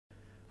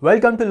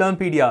Welcome to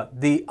Learnpedia,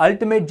 the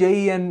ultimate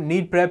JEE and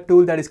NEET prep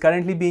tool that is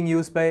currently being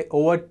used by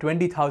over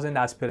 20,000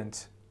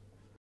 aspirants.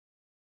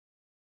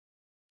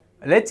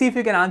 Let's see if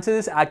you can answer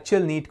this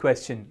actual NEET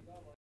question.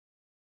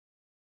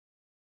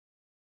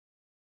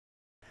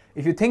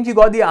 If you think you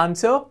got the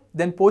answer,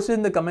 then post it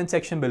in the comment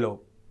section below.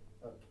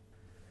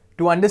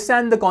 To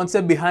understand the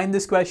concept behind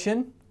this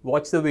question,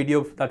 watch the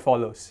video that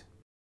follows.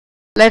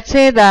 Let's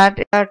say that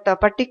a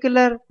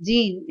particular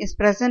gene is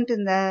present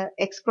in the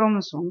X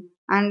chromosome,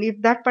 and if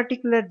that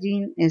particular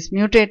gene is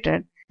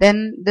mutated,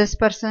 then this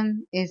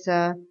person is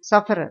a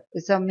sufferer,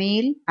 is a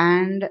male,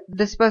 and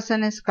this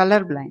person is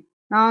colorblind.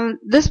 Now,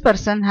 this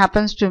person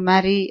happens to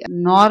marry a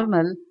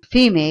normal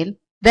female,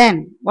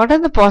 then what are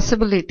the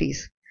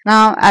possibilities?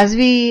 Now, as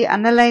we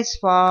analyze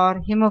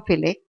for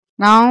hemophilic,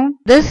 now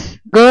this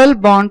girl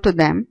born to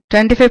them,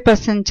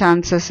 25%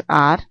 chances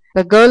are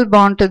the girl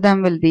born to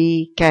them will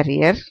be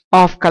carrier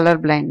of color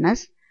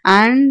blindness,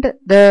 and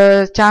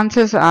the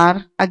chances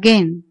are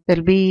again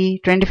will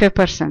be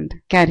 25%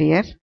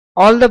 carrier.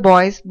 All the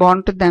boys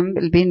born to them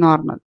will be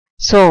normal.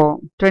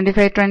 So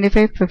 25,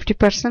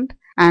 50%,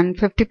 and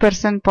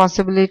 50%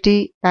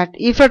 possibility that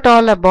if at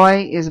all a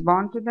boy is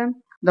born to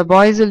them, the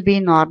boys will be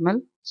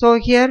normal. So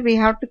here we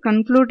have to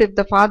conclude if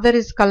the father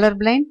is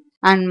colorblind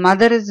and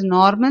mother is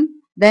normal,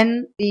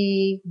 then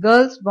the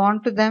girls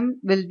born to them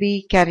will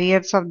be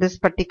carriers of this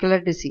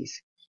particular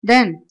disease.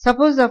 Then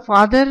suppose the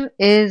father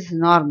is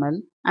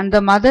normal and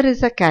the mother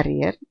is a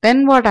carrier,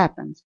 then what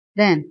happens?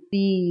 Then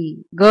the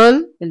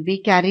girl will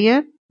be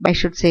carrier, I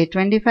should say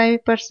 25%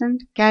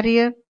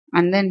 carrier,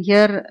 and then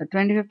here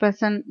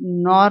 25%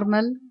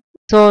 normal.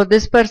 So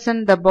this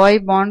person, the boy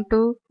born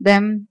to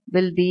them,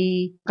 will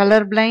be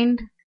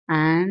colorblind,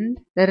 and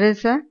there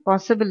is a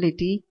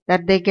possibility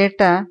that they get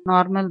a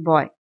normal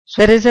boy.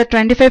 So there is a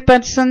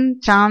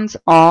 25% chance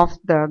of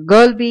the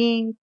girl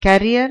being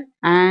carrier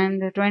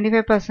and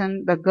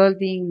 25% the girl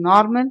being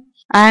normal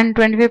and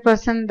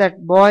 25%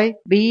 that boy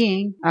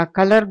being a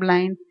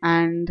colorblind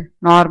and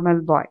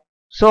normal boy.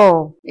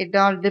 So it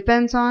all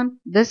depends on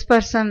this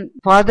person.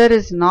 Father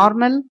is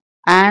normal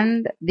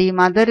and the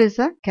mother is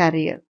a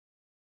carrier.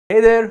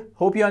 Hey there,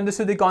 hope you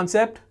understood the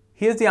concept.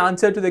 Here's the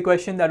answer to the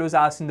question that was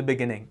asked in the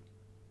beginning.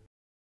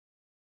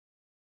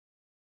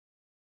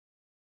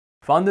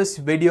 Found this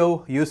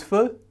video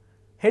useful?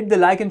 Hit the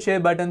like and share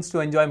buttons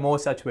to enjoy more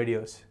such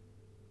videos.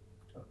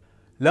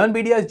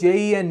 Learnpedia's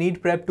JEE and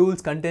NEET prep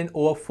tools contain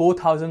over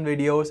 4,000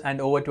 videos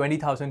and over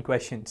 20,000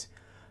 questions.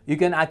 You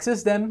can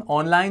access them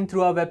online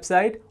through our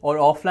website or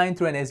offline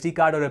through an SD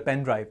card or a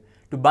pen drive.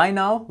 To buy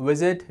now,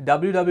 visit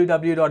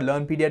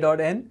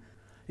www.learnpedia.in.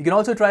 You can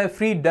also try a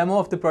free demo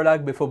of the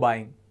product before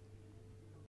buying.